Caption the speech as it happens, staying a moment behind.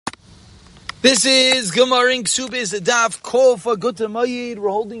This is Gemara in Ksubis Daf Kofa Gutamayid. We're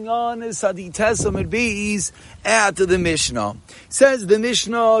holding on as Haditesam and Beis at the Mishnah. Says the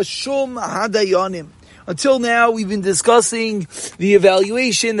Mishnah, Shum Hadayanim. Until now, we've been discussing the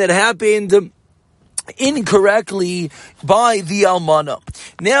evaluation that happened incorrectly by the Almana.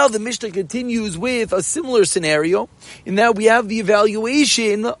 Now the Mishnah continues with a similar scenario, in that we have the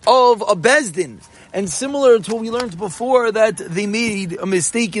evaluation of a Bezdin. And similar to what we learned before, that they made a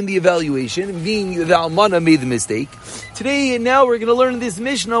mistake in the evaluation, being the Almana made the mistake. Today and now we're going to learn in this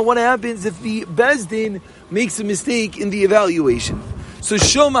Mishnah what happens if the Bezdin makes a mistake in the evaluation. So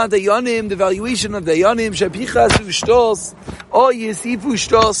Shoma Dayanim, the evaluation of Dayanim, Shapichas Ushtos, or Yesifu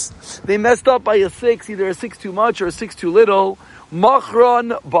Shtos, they messed up by a 6, either a 6 too much or a 6 too little.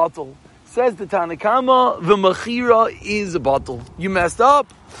 Machron Batal. Says the Tanakama, the Mechira is a bottle. You messed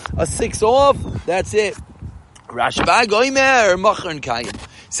up, a 6 off, that's it. Rashba Goimer, Machron Kayim.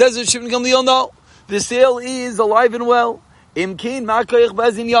 Says the Shimon Gamliel, no, the sale is alive and well. Imkein Makayach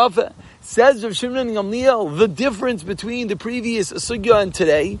Bazin Yafa. Says Rav Shimon Gamliel, the difference between the previous sugya and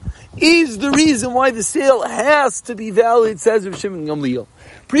today is the reason why the sale has to be valid, says Rav Shimon Gamliel.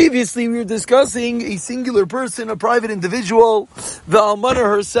 Previously, we were discussing a singular person, a private individual, the Almana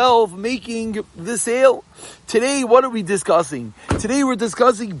herself making the sale. Today, what are we discussing? Today, we're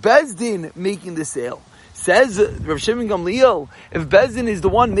discussing Bezdin making the sale. Says Rav Shimon Gamliel, if Bezdin is the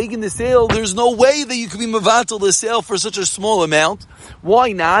one making the sale, there's no way that you could be mevatel the sale for such a small amount.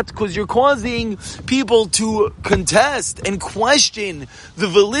 Why not? Because you're causing people to contest and question the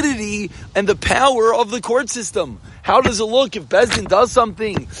validity and the power of the court system. How does it look if Bezdin does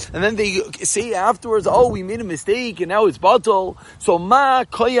something and then they say afterwards, oh, we made a mistake and now it's batal? So ma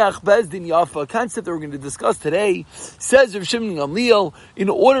koyach Bezdin yafa, concept that we're going to discuss today, says Rav Shimon Gamliel, in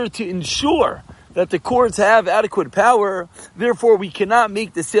order to ensure that the courts have adequate power, therefore we cannot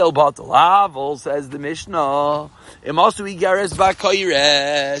make the sale batal. Avol, says the Mishnah, imasu igares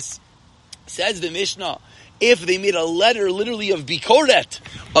v'koyres. Says the Mishnah, if they made a letter literally of bikoret,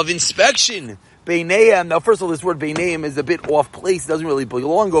 of inspection, beineim. Now first of all, this word beineim is a bit off place, it doesn't really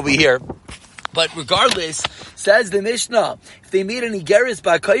belong over here. But regardless, says the Mishnah, if they made an igeris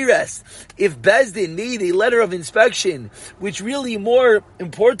ba'kayres, if Bezdin made a letter of inspection, which really more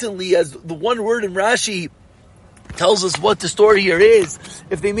importantly, as the one word in Rashi tells us what the story here is,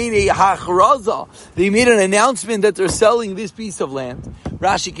 if they made a hachraza, they made an announcement that they're selling this piece of land.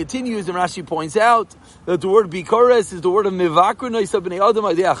 Rashi continues, and Rashi points out that the word bikores is the word of mevakron,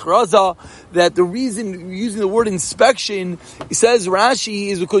 that the reason using the word inspection, says Rashi,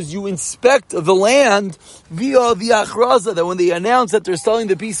 is because you inspect the land via the achraza, that when they announce that they're selling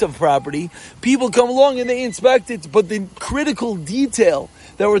the piece of property, people come along and they inspect it, but the critical detail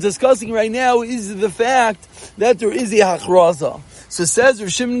that we're discussing right now is the fact that there is a hachraza. So says Rav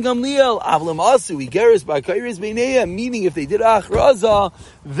Shimon Gamliel, Avlam Asu, Igeris Ba'Kairis Beinei, meaning if they did achraza,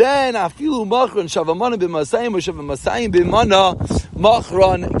 then Afilu Machron Shavamana B'Masayim or Shavamasayim B'Mana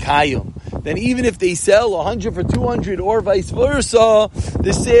Machron Kayim. Then even if they sell 100 for 200 or vice versa,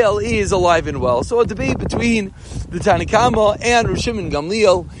 the sale is alive and well. So a debate between the Tanakama and Rav Shimon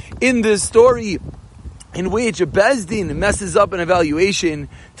Gamliel in this story, in which a Bezdin messes up an evaluation.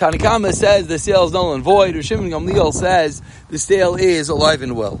 Tanakama says the sale is null and void. Rav Shimon Gamliel says the sale is alive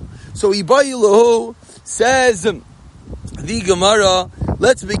and well. So Ibayilahu says the Gemara.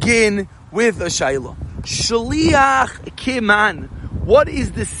 Let's begin with a shayla. Shliach Kiman. What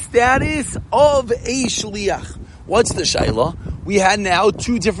is the status of a shliach? What's the shayla? We had now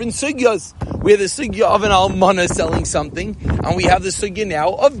two different sugyas. We have the sugya of an almana selling something, and we have the sugya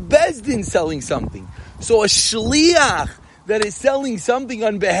now of Bezdin selling something. So a shliach that is selling something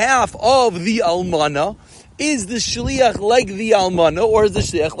on behalf of the almana, is the shliach like the almana or is the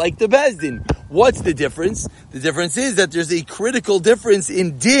shliach like the Bezdin? What's the difference? The difference is that there's a critical difference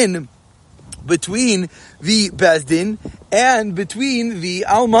in din between the Bezdin and between the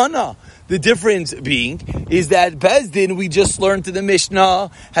almana. The difference being is that Bezdin, we just learned to the Mishnah,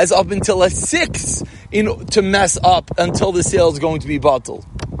 has up until a 6 to mess up until the sale is going to be batal.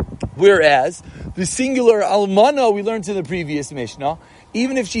 Whereas the singular almana, we learned in the previous Mishnah,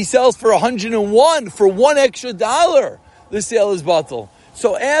 even if she sells for 101, for $1 extra, the sale is batal.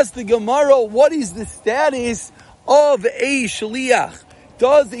 So ask the Gemara, what is the status of a shliach?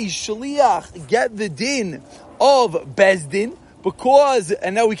 Does a shliach get the din of Bezdin? Because,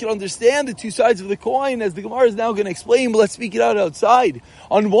 and now we can understand the two sides of the coin, as the Gemara is now going to explain, but let's speak it out outside.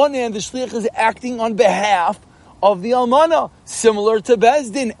 On one hand, the shliach is acting on behalf of the almana, similar to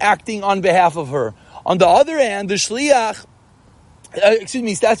Bezdin acting on behalf of her. On the other hand, the shliach,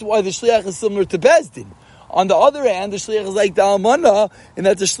 that's why the shliach is similar to Bezdin. On the other hand, the shliach is like the almana, in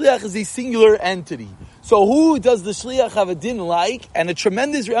that the shliach is a singular entity. So who does the shliach have a din like? And a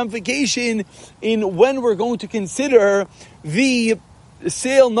tremendous ramification in when we're going to consider the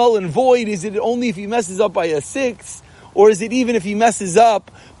sale null and void. Is it only if he messes up by a 6, or is it even if he messes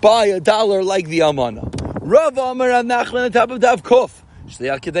up by $1 like the almana? Rav Amar Rav Nachman on top of Dav Kuf.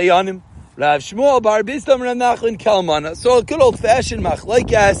 Shliach Kedayanim. Rav Shmuel Bar Bistam Rav Nachman Kalmana. So a good old-fashioned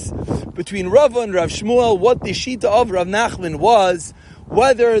machlaikas between Rav and Rav Shmuel, what the shita of Rav Nachman was,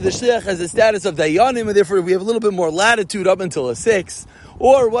 whether the shliach has the status of dayanim, and therefore we have a little bit more latitude up until a 6,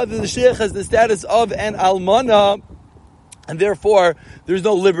 or whether the shliach has the status of an almana, and therefore there's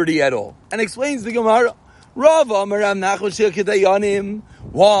no liberty at all. And explains the Gemara, Rav Amar Rav Nachman shliach dayanim.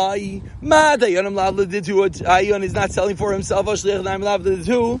 Why? Ma dayanim lavla ditu. Dayan is not selling for himself. Shliach dayanim lavla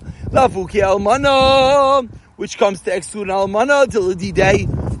ditu. Lafuki almana, which comes to exclude an almana till the day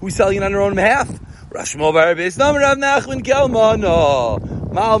who's selling it on her own behalf. Rashmo Barabis Nam Rav Nachman Kalmana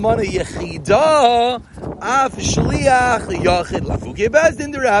Ma'almana Yechida Af Shliach Yachid Lafuke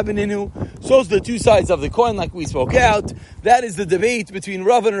Bezdin Derabininu. So it's the two sides of the coin, like we spoke out. That is the debate between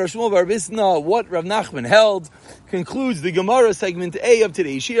Rav and Rashmo Barbisna. What Rav Nachman held concludes the Gemara segment A of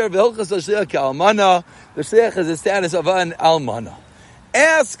today's shir. V'Hilchas Shliach Kalmana. The Shliach has the status of an almana.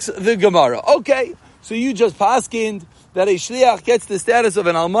 Asks the Gemara. Okay, so you just paskined that a shliach gets the status of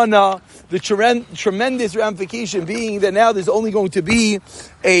an almana, the tremendous ramification being that now there's only going to be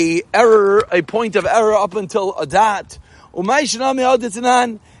a point of error up until a dot. Ask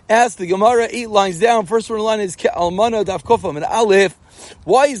the Gemara 8 lines down. First one line is almana daf kofam and aleph.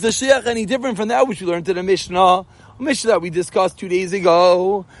 Why is the shliach any different from that which we learned in the Mishnah? A Mishnah that we discussed 2 days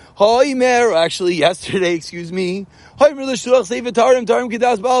ago. Actually yesterday, excuse me.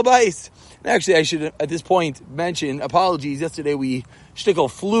 Actually, I should, at this point, mention, apologies, yesterday shtickle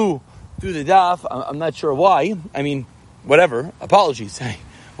flew through the daf. I'm not sure why. I mean, whatever. Apologies. I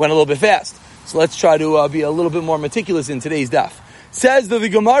went a little bit fast. So let's try to be a little bit more meticulous in today's daf. Says the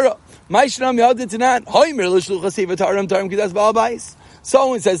Gemara, someone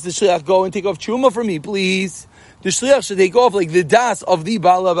says to Shliach, go and take off Truma for me, please. The Shliach should take off like the das of the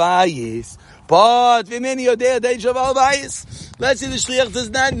Balabayis. But let's say the shliach does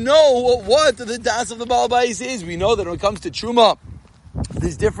not know what the das of the Baal Bayis is. We know that when it comes to truma,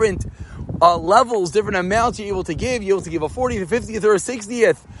 there's different levels, different amounts you're able to give. You're able to give a 40th, a 50th, or a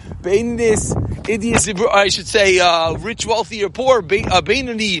 60th. I should say, rich, wealthy, or poor,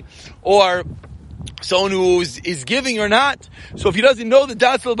 Bainani, or someone who is giving or not. So if he doesn't know the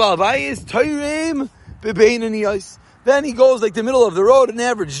das of the Baal Bayis, Tayrim beBainani. Then he goes like the middle of the road, an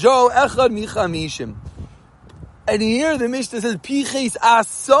average Joe, Echad Michamishim. And here the Mishnah says, Piches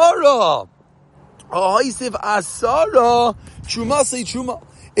Asara. Oisiv Asara. Truma say Truma.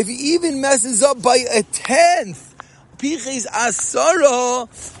 If he even messes up by a 10th, Piches Asara,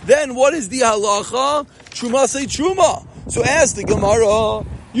 then what is the halacha? Truma say Truma. So ask the Gemara,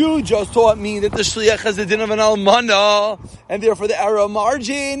 you just taught me that the shliach has the din of an almana, and therefore the error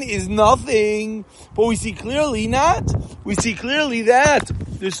margin is nothing. But we see clearly not. We see clearly that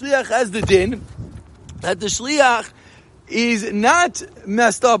the shliach has the din, that the shliach is not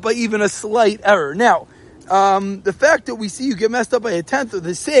messed up by even a slight error. Now, the fact that we see you get messed up by a 10th or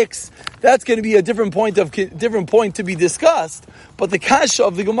the 6th, that's going to be a different point to be discussed. But the kasha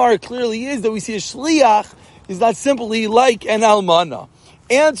of the Gemara clearly is that we see a shliach is not simply like an almana.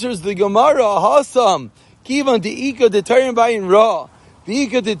 Answers the Gemara, Hasam, Kivan de'ika de'tarim bayin ra,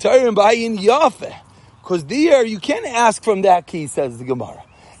 de'ika de'tarim bayin yafe. Because there, you can't ask from that case, says the Gemara.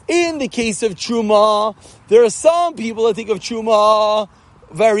 In the case of Truma, there are some people that think of Truma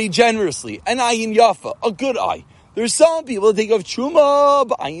very generously. An ayin yafa, a good eye. There's some people that think of Truma,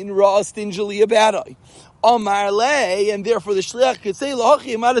 ba'ayin ra, stingily, a bad eye. Amar le, and therefore the shliach could say,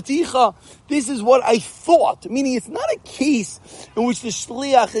 Lahachi maraticha, this is what I thought. Meaning it's not a case in which the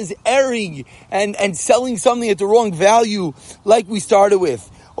shliach is erring and selling something at the wrong value like we started with.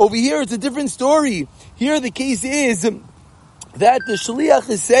 Over here it's a different story. Here the case is that the shliach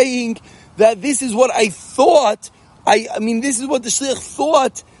is saying that this is what I thought, this is what the shliach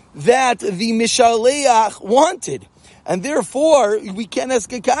thought that the mishaleach wanted. And therefore we can't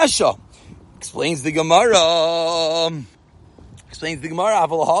ask a kasha. Explains the Gemara,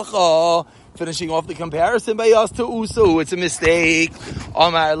 finishing off the comparison by us to Usu. It's a mistake. We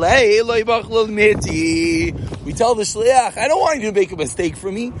tell the shliach, I don't want you to make a mistake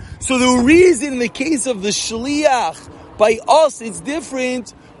for me. So the reason in the case of the shliach, by us it's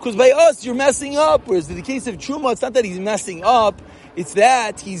different, because by us you're messing up, whereas in the case of Truma, it's not that he's messing up, it's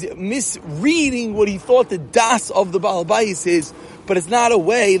that he's misreading what he thought the das of the Baal Bayis is, but it's not a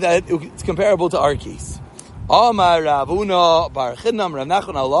way that it's comparable to our case. Amar Ravuna bar Chinam Rav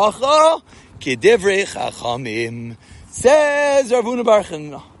Nachman halacha k'divrei chachamim. Says Ravuna bar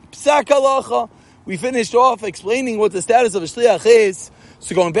Chinam, psak halacha. We finished off explaining what the status of a shliach is.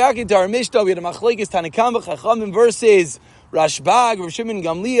 So going back into our Mishnah, we had a machlekes Tanakama Chachamim versus Rashbag, Rav Shimon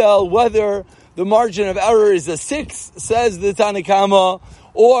Gamliel, whether the margin of error is a 6, says the Tanakama,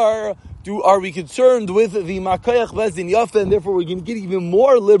 or are we concerned with the Makayach Bezdin Yafa, and therefore we're going to get even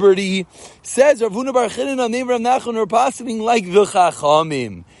more liberty? Says Rav Huna bar Chinam, name Rav Nachman, are passing like the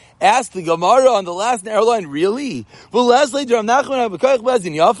Chachamim. Ask the Gemara on the last narrow line, really? Well, last later Rav Nachman Makayach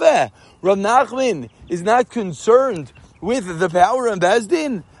Bezdin Yafa. Rav Nachman is not concerned with the power of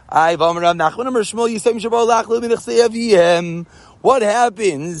Bezdin. What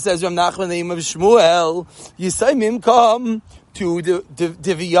happens, says Rav Nachman, the name of Shmuel, Yisayimim come to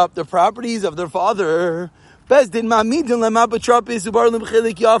divvy up the properties of their father. Bezdin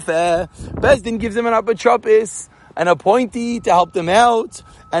gives them an apotropis, an appointee to help them out,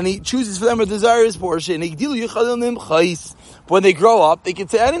 and he chooses for them a desirous portion. When they grow up, they can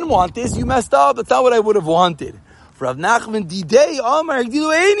say, I didn't want this, you messed up, that's not what I would have wanted. Rav Nachman,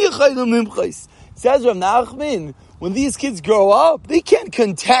 says Rav Nachman, when these kids grow up, they can't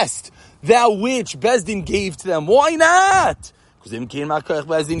contest that which Bezdin gave to them. Why not? So we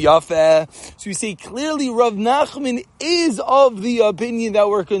say clearly Rav Nachman is of the opinion that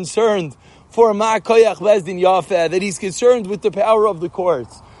we're concerned for Ma'koyach Bezdin Yafeh, that he's concerned with the power of the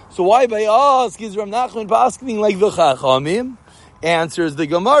courts. So why by us is Rav Nachman paskening like the Chachamim? Answers the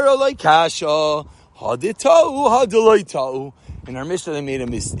Gemara like Kasha. Haditau, hadiloitau. In our Mishnah, they made a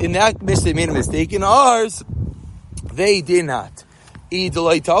mistake. In that Mishnah, they made a mistake. In ours, they did not.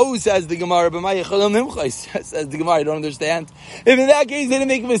 Idiloitau, says the Gemara, says the Gemara, I don't understand. If in that case they didn't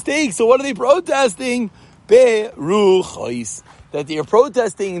make a mistake, so what are they protesting? Beruchais. That they are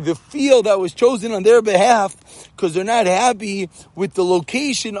protesting the field that was chosen on their behalf because they're not happy with the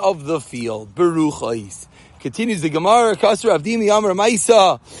location of the field. Beruchais. Continues the Gemara, Kasser Avdimi Amar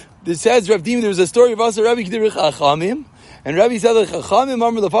Maisa. This says, Rav Dimi, there was a story of Asa Rabbi K'dirich Chachamim, and Rabbi said that Chachamim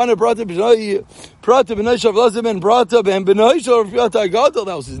Amar Lefana Prata B'nai Shav Lazim and Prata Ben B'nai Shav Prata Agadol,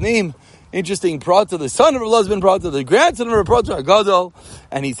 that was his name. Interesting, Prata, the son of Lazim, Prata, the grandson of Prata Agadol,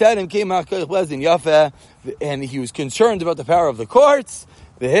 and he said him came Ma'akayach Bezdin Yafeh, and he was concerned about the power of the courts.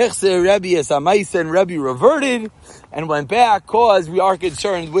 The Hechser Rabbi Esamaisa, and Rabbi reverted and went back because we are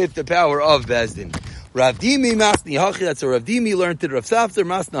concerned with the power of Bezdin. Rav Dimi Masni Hachi, that's a Rav Dimi learned it. Rav Safter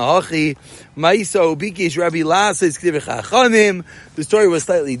Masna Hachi, Maisa Ubikish Rabbi Lasa K'divrei Chachamim. The story was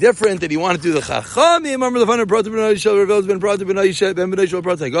slightly different, that he wanted to do the Chachamim. Amar Lefana Prata B'nai Shel Rav Ben Prata B'nai Shel Ben B'nai Shel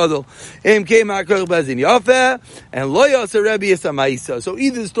Prata Gadol. Em came Ma'akayach Bezdin Yafeh, and Lo Yasa Rabbi Esamaisa. So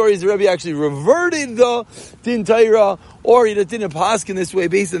either the story is the Rabbi actually reverted the Din Torah, or he didn't pass in this way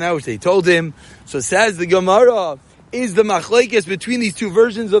based on that which they told him. So says the Gemara, is the machlekes between these two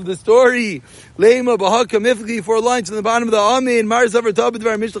versions of the story. Leima b'haka mifli, 4 lines on the bottom of the Amin. Marzavar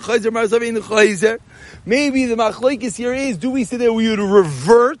tabedvar mishla chayzer marzav in the chayzer. Maybe the machlekes here is: do we say that we would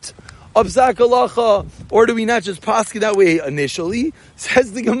revert of zakalacha, or do we not just paskin that way initially?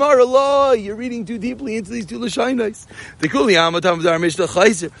 Says the Gemara, law, you're reading too deeply into these two lashonos. The kuli amatam zar mishla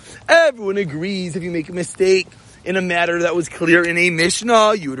chayzer. Everyone agrees if you make a mistake in a matter that was clear in a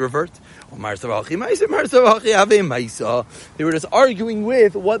Mishnah, you would revert. They were just arguing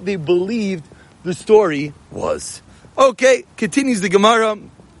with what they believed the story was. Okay, continues the Gemara.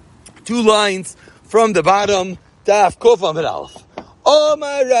 2 lines from the bottom. Daf Kof Amud Aleph.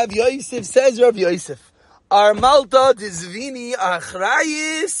 Omar Rav Yosef, says Rav Yosef, Armalta dizvini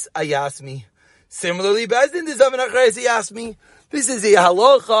achrayis ayasmi. Similarly, Bezdin dizavin achrayis ayasmi. This is a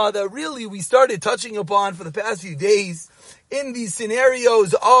halacha that really we started touching upon for the past few days in these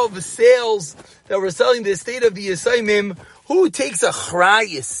scenarios of sales that we're selling the estate of the Yisayimim. Who takes a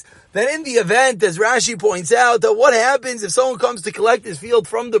chrayis? That in the event, as Rashi points out, that what happens if someone comes to collect his field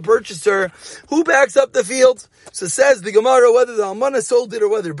from the purchaser, who backs up the field? So says the Gemara, whether the Almana sold it or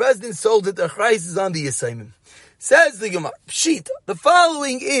whether Bezdin sold it, the chrayis is on the Yisayimim. Says the Gemara, Pshit, the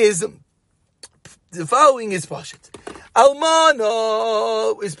following is Pashit.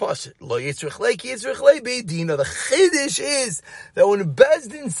 Almana is Pashit. Lo yitzrich lei ki yitzrich lei beidina. The chiddush is that when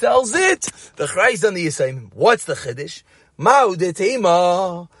Bezdin sells it, the chrayis on the Yisayimim. What's the chiddush? Ma'u de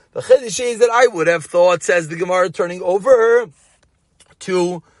teima. The chiddush is that I would have thought, says the Gemara, turning over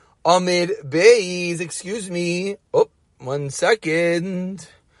to Amid Beis. Excuse me. Oh, 1 second.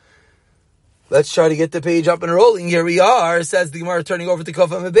 Let's try to get the page up and rolling. Here we are. Says the Gemara, turning over to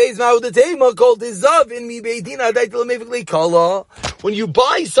Kafam Beis. When you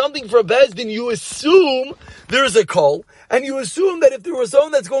buy something for a Bezdin, you assume there's a kol, and you assume that if there was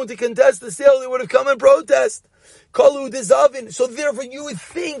someone that's going to contest the sale, they would have come and protest. Kalu dezavin. So therefore, you would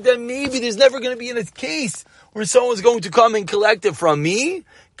think that maybe there's never going to be in a case where someone's going to come and collect it from me.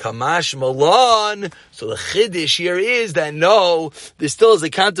 Kamash Malan. So the chiddush here is that no, there still is a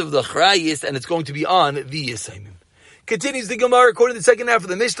count of the chrayis, and it's going to be on the Yisayimim. Continues the Gemara according to the second half of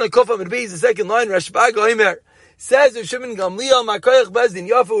the Mishnah. Kofam and Beis, the second line. Rashbag Oimer says of Shimon Gamliel, Makayach Bezdin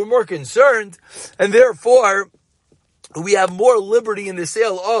Yafa, we're more concerned, and therefore we have more liberty in the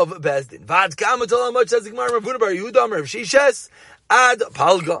sale of Bezdin. Vad Kamatal much says the Gemara Ravuna Bar Yehuda Rav Shishes ad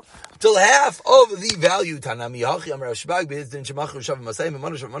Palga. Till half of the value. Tanami Hachi Amar Shbag Bezdin Shemachru Shav Masayim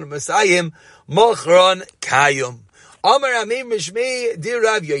Manosh Masayim Mochron Kayum. Amar Amim Mishmei Dir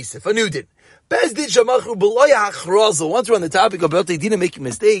Rav Yosef. A new din. Bezdin Shemachru B'loy Hachraza. Once we're on the topic of Beltei Dina making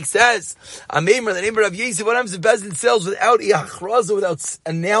mistakes, says Amim, the name of Rav Yosef. What happens if Bezdin sells without a Hachraza, without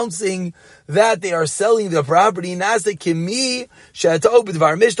announcing that they are selling the property? Nasa Kimi Shato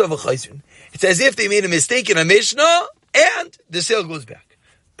B'Dvar Mishnah V'Chayzin. It's as if they made a mistake in a Mishnah and the sale goes back.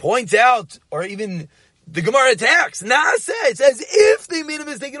 Points out, or even the Gemara attacks. Nasa, it says if they made a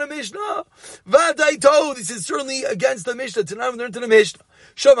mistake in a Mishnah. Vadaito, this is certainly against the Mishnah. Tonight we learn to the Mishnah.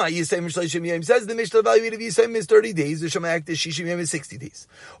 Shama Yisayim Shlishim Yom says the Mishnah evaluated Yisayim is 30 days. The Shama Act is Shishim Yom is 60 days.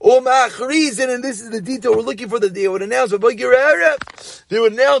 Umachrizin, and this is the detail we're looking for that they would announce. They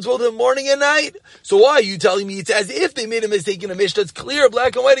would announce both in the morning and night. So why are you telling me it's as if they made a mistake in a Mishnah? It's clear,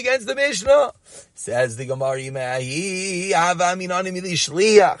 black and white against the Mishnah. Says the Gemara,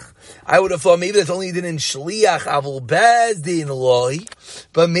 I would have thought maybe that's only did in Shliach Avul Bezdin loy,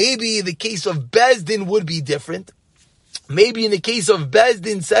 but maybe the case of Bezdin would be different. Maybe in the case of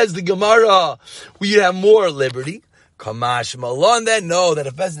Bezdin, says the Gemara, we have more liberty. Kamash Malon, that no, that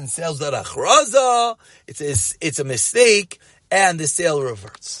if Bezdin sells that achraza, it's a mistake, and the sale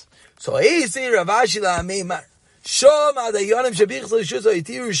reverts. So he say Ravashi la Meimar Shom Adayonim Shabich Shus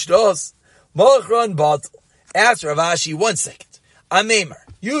Ayitiru Shtos Mochron Batel. Ask Ravashi 1 second. Ameimar,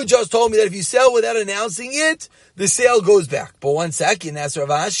 you just told me that if you sell without announcing it, the sale goes back. But 1 second, ask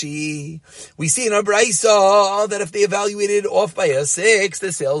Ravashi. We see in our Braisa that if they evaluated off by a 6,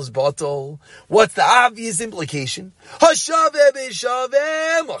 the sale's bottle. What's the obvious implication? Hashaveh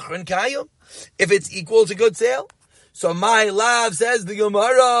b'shaveh mochron kayum. If it's equal to good sale. So my love, says the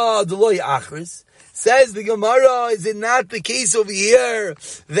Gemara, Deloy Achris. Says the Gemara, is it not the case over here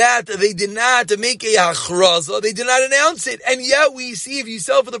that they did not make a hachraza, they did not announce it, and yet we see if you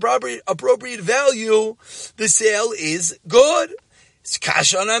sell for the appropriate value, the sale is good. It's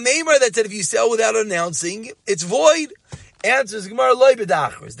kasha on Meimar that said if you sell without announcing, it's void. Answers Gemara loy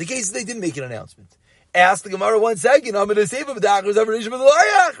b'dachris. The case is they didn't make an announcement. Ask the Gemara 1 second. I'm going to say b'dachris.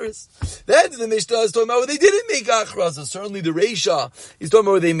 Then the Mishnah is talking about where they didn't make achraza. Certainly the Reisha is talking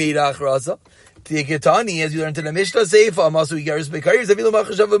about where they made achraza. Tiketani, as you learned in the Mishnah, Seifa, Masu Yigaris Bekayir, Zavilu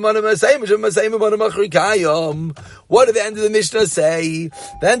Machashav Manam Masayim, Masayim Manam Machrikayim. What did the end of the Mishnah say?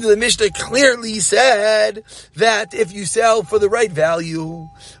 The end of the Mishnah clearly said that if you sell for the right value,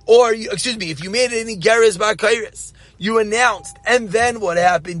 or if you made any Garis Bakairis, you announced, and then what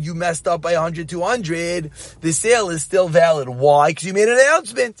happened? You messed up by 100, 200. The sale is still valid. Why? Because you made an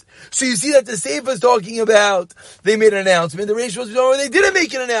announcement. So you see that the Seifa is talking about they made an announcement. The Reisha was where they didn't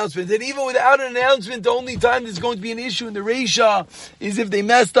make an announcement. And even without an announcement, the only time there's going to be an issue in the Reisha is if they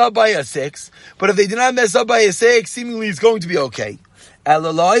messed up by a 6. But if they did not mess up by a 6, seemingly it's going to be okay.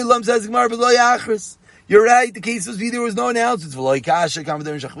 Elalailam says Gemara b'loy achris. You're right, the case was there was no announcements. Says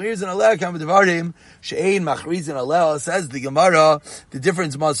the Gemara, the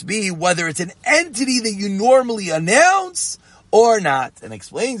difference must be whether it's an entity that you normally announce or not. And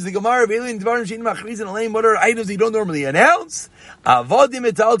explains the Gemara, what are items you don't normally announce? Why?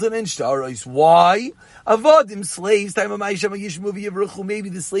 Avodim, slaves, maybe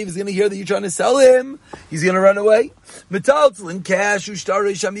the slave is going to hear that you're trying to sell him. He's going to run away. Metaltlin, cash,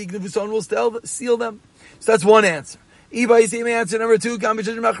 someone will steal them. So that's one answer. Answer number 2,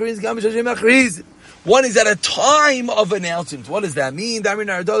 one is at a time of announcement. What does that mean? If you're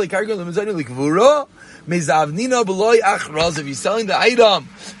selling the item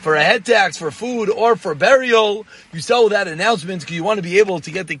for a head tax, for food, or for burial, you sell without announcement because you want to be able to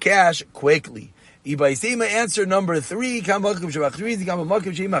get the cash quickly. Answer number 3, it's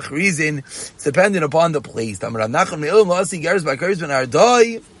dependent upon the place. And in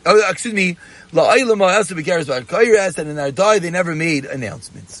Ardai, they never made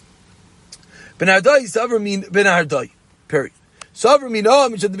announcements. Ben Ardai, Savr mean Ben Ardai. Period. Savr mean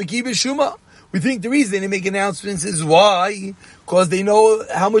We think the reason they make announcements is why? Because they know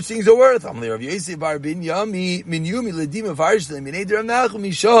how much things are worth. It's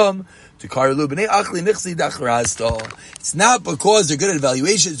not because they're good at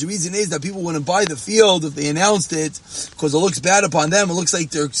evaluations. The reason is that people wouldn't buy the field if they announced it, because it looks bad upon them. It looks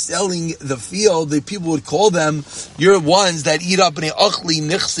like they're selling the field. The people would call them, you're ones that eat up in a achli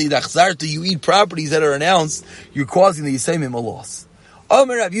nichsi dachzarta. You eat properties that are announced. You're causing the Yisayim a loss.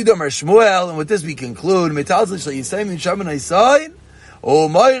 Omer Rav Yehuda Amar Shmuel, and with this we conclude. Metaltal shel Yisayim shaman Yisayin, o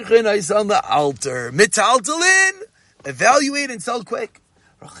Moichin Yisan the altar. Metaltalin, evaluate and sell quick.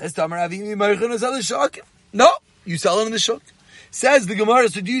 No, you sell it in the shuk. Says the Gemara,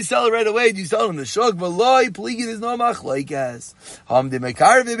 so do you sell it right away? Do you sell it in the shuk? V'loi, pligi, there's no machlokes.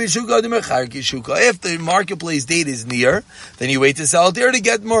 If the marketplace date is near, then you wait to sell it there to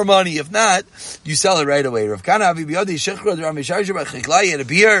get more money. If not, you sell it right away. Rav Kana Avi Biyadi Shechra Rameshar Shebachichlai had a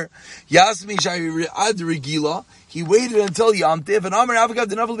beer. Yasmi Shari Ad Regila. He waited until Yom Tiv, and Amar Avagav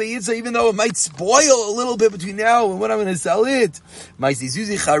the Navel Be'itza, even though it might spoil a little bit between now and when I'm going to sell it. Maisi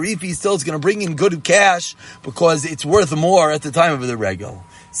Zuzi Charifi still is going to bring in good cash because it's worth more at the time of the regal.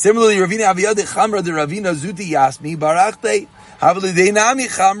 Similarly, Ravina Aviyad Chamra the Ravina Zuti Yasmi Barachte Havli Nami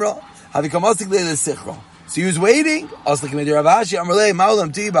Chamra Havikamasik Le Sichra. So he was waiting. Ravashi Amrle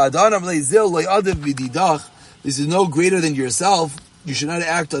Maulam Ti Badan Amrle Zil Loy Adav Vididach. This is no greater than yourself. You should not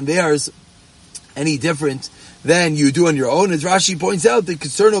act on theirs any different than you do on your own. As Rashi points out, the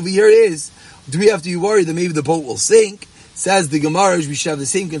concern over here is, do we have to be worried that maybe the boat will sink? Says the Gemara, we should have the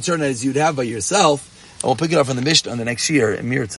same concern as you'd have by yourself. And we'll pick it up from the Mishnah on the next year in Mir